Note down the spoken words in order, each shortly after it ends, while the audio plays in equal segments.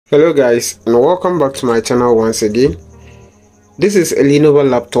Hello guys, and welcome back to my channel once again. This is a Lenovo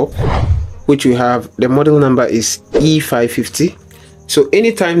laptop which we have. The model number is E550. So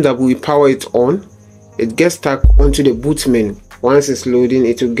anytime that we power it on, it gets stuck onto the boot menu. Once it's loading,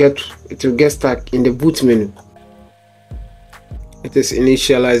 it will get stuck in the boot menu. It is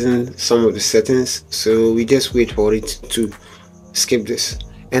initializing some of the settings, so we just wait for it to skip this.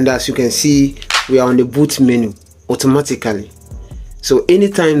 And as you can see, we are on the boot menu automatically. So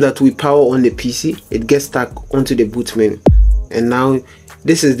anytime that we power on the PC, it gets stuck onto the boot menu. And now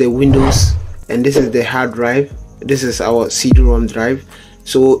this is the Windows and this is the hard drive. This is our CD-ROM drive.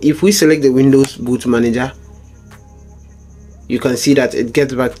 So if we select the Windows boot manager, you can see that it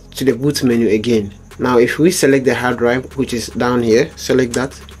gets back to the boot menu again. Now if we select the hard drive, which is down here, select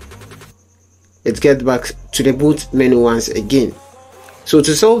that, it gets back to the boot menu once again. So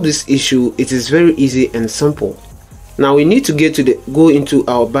to solve this issue, it is very easy and simple. Now we need to go into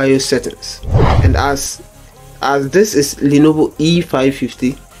our BIOS settings, and as this is Lenovo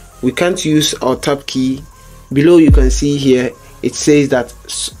E550, we can't use our tab key. Below you can see here it says that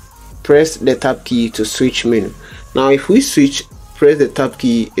press the tab key to switch menu. Now if we press the tab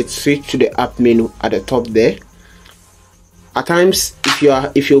key, it switch to the app menu at the top there. At times, if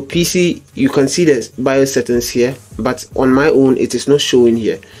your PC, you can see the BIOS settings here, but on my own it is not showing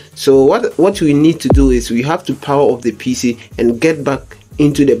here. So what we need to do is we have to power off the PC and get back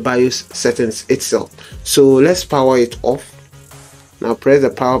into the BIOS settings itself. So let's power it off. Now press the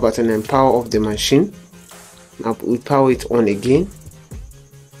power button and power off the machine. Now we power it on again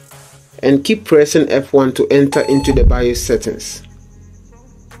and keep pressing F1 to enter into the BIOS settings.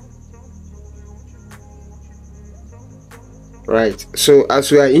 Right, so as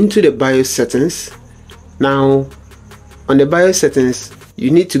we are into the BIOS settings, now on the BIOS settings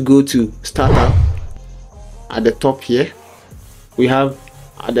you need to go to StartUp. At the top here we have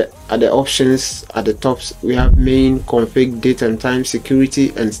at the options at the top we have main, config, date and time,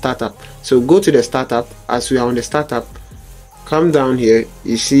 security and startup. So go to the startup. As we are on the startup, come down here,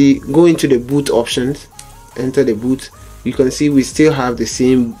 you see, go into the boot options, enter the boot. You can see we still have the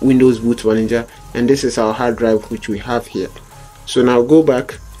same Windows boot manager, and this is our hard drive which we have here. So now go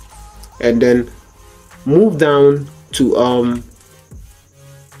back and then move down to the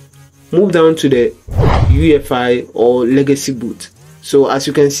UEFI or legacy boot. So as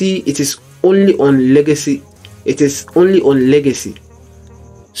you can see, it is only on legacy.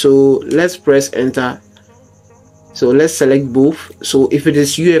 So let's press enter. So let's select both. So if it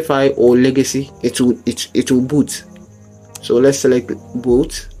is UEFI or legacy, it will boot. So let's select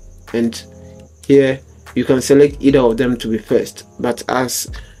both, and here you can select either of them to be first, but as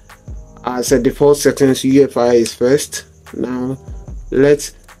a default settings, UEFI is first. Now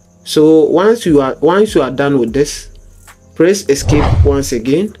so once you are done with this, press escape once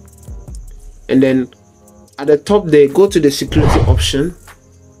again, and then at the top there, go to the security option.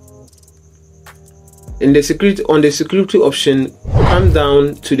 On the security option, come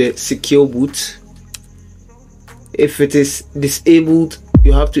down to the secure boot. If it is disabled,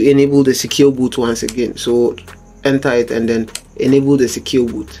 you have to enable the secure boot once again. So enter it and then enable the secure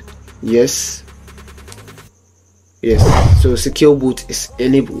boot. Yes, so secure boot is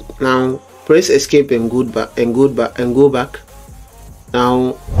enabled. Now press escape and go back.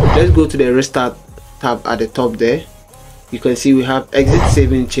 Now let's go to the restart tab at the top there. You can see we have exit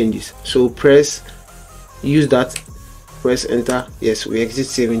saving changes, so use that, press enter. Yes, we exit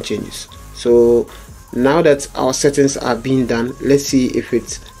saving changes. So now that our settings are being done, let's see if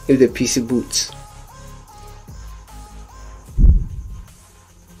the PC boots.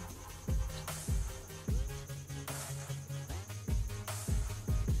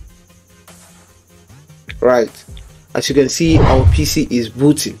 Right, as you can see, our PC is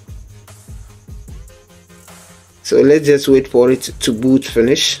booting. So let's just wait for it to boot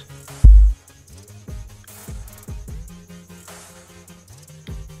finish.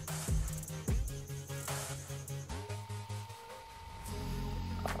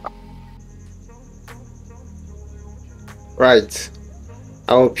 Right,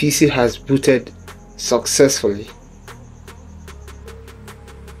 our PC has booted successfully.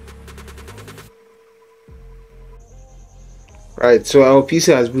 Right, so our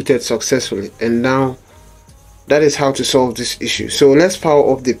PC has booted successfully, and now that is how to solve this issue. So let's power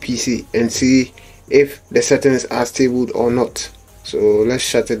off the PC and see if the settings are stable or not. So let's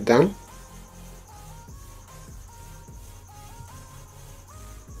shut it down.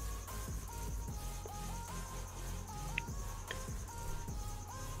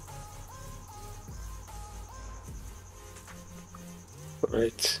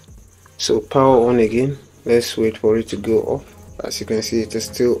 Right, so power on again. Let's wait for it to go off. As you can see, it is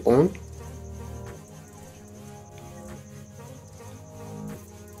still on.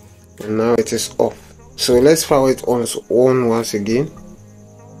 And now it is off. So let's power it on once again.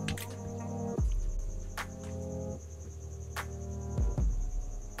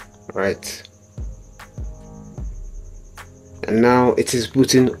 Right, and now it is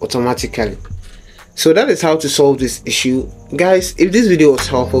booting automatically. So that is how to solve this issue, guys. If this video was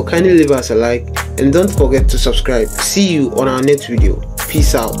helpful, kindly leave us a like and don't forget to subscribe. See you on our next video.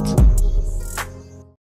 Peace out.